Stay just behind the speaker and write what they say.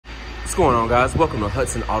What's going on, guys? Welcome to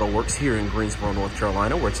Hudson AutoWorks here in Greensboro, North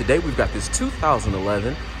Carolina, where today we've got this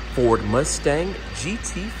 2011 Ford Mustang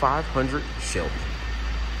GT500 Shelby.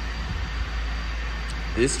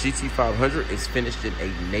 This GT500 is finished in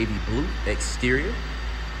a navy blue exterior.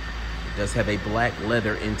 It does have a black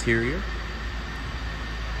leather interior.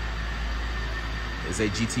 It's a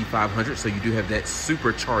GT500, so you do have that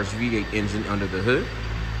supercharged V8 engine under the hood.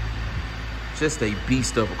 Just a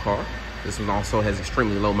beast of a car. This one also has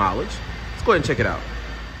extremely low mileage. Let's go ahead and check it out.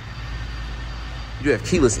 You do have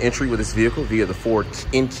keyless entry with this vehicle via the Ford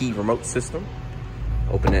in-key remote system.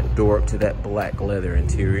 Open that door up to that black leather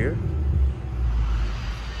interior.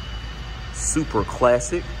 Super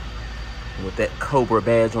classic with that Cobra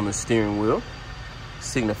badge on the steering wheel,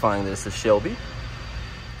 signifying that it's a Shelby.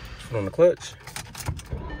 Put on the clutch.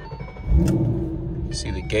 You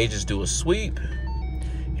see the gauges do a sweep.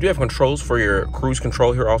 You do have controls for your cruise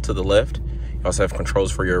control here off to the left. You also have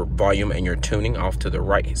controls for your volume and your tuning off to the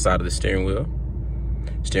right side of the steering wheel.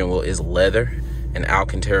 Steering wheel is leather and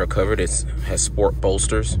Alcantara covered. It has sport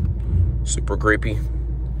bolsters, super grippy. You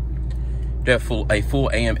do have a full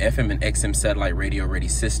AM, FM, and XM satellite radio ready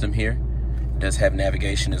system here. It does have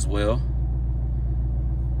navigation as well.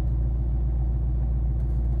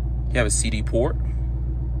 You have a CD port.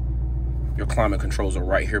 Your climate controls are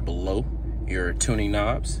right here below your tuning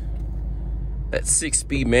knobs. That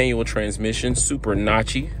 6-speed manual transmission, super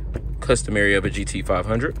notchy, customary of a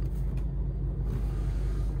GT500.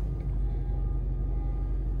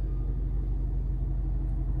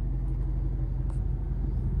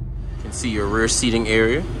 You can see your rear seating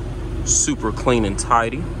area, super clean and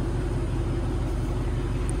tidy.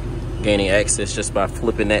 Gaining access just by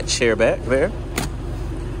flipping that chair back there.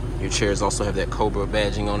 Your chairs also have that Cobra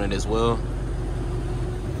badging on it as well.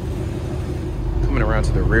 Coming around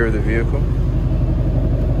to the rear of the vehicle,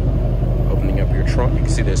 opening up your trunk, you can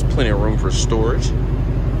see there's plenty of room for storage.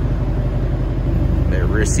 That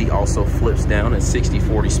rear seat also flips down at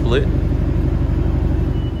 60-40 split.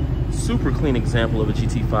 Super clean example of a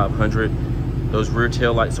GT500. Those rear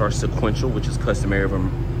tail lights are sequential, which is customary of a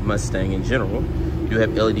Mustang in general. You do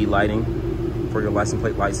have LED lighting for your license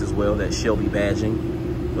plate lights as well, that Shelby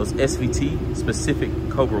badging. Those SVT specific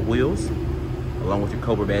Cobra wheels, along with your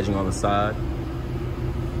Cobra badging on the side.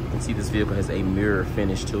 You can see this vehicle has a mirror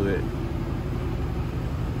finish to it.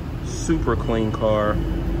 Super clean car.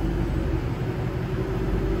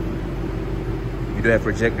 You do have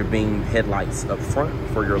projector beam headlights up front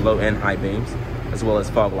for your low and high beams, as well as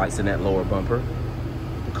fog lights in that lower bumper.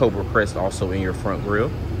 The Cobra crest also in your front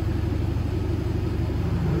grille.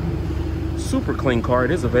 Super clean car.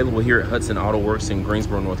 It is available here at Hudson AutoWorks in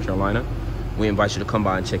Greensboro, North Carolina. We invite you to come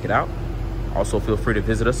by and check it out. Also, feel free to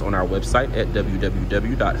visit us on our website at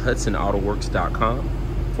www.hudsonautoworks.com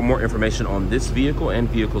for more information on this vehicle and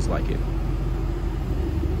vehicles like it.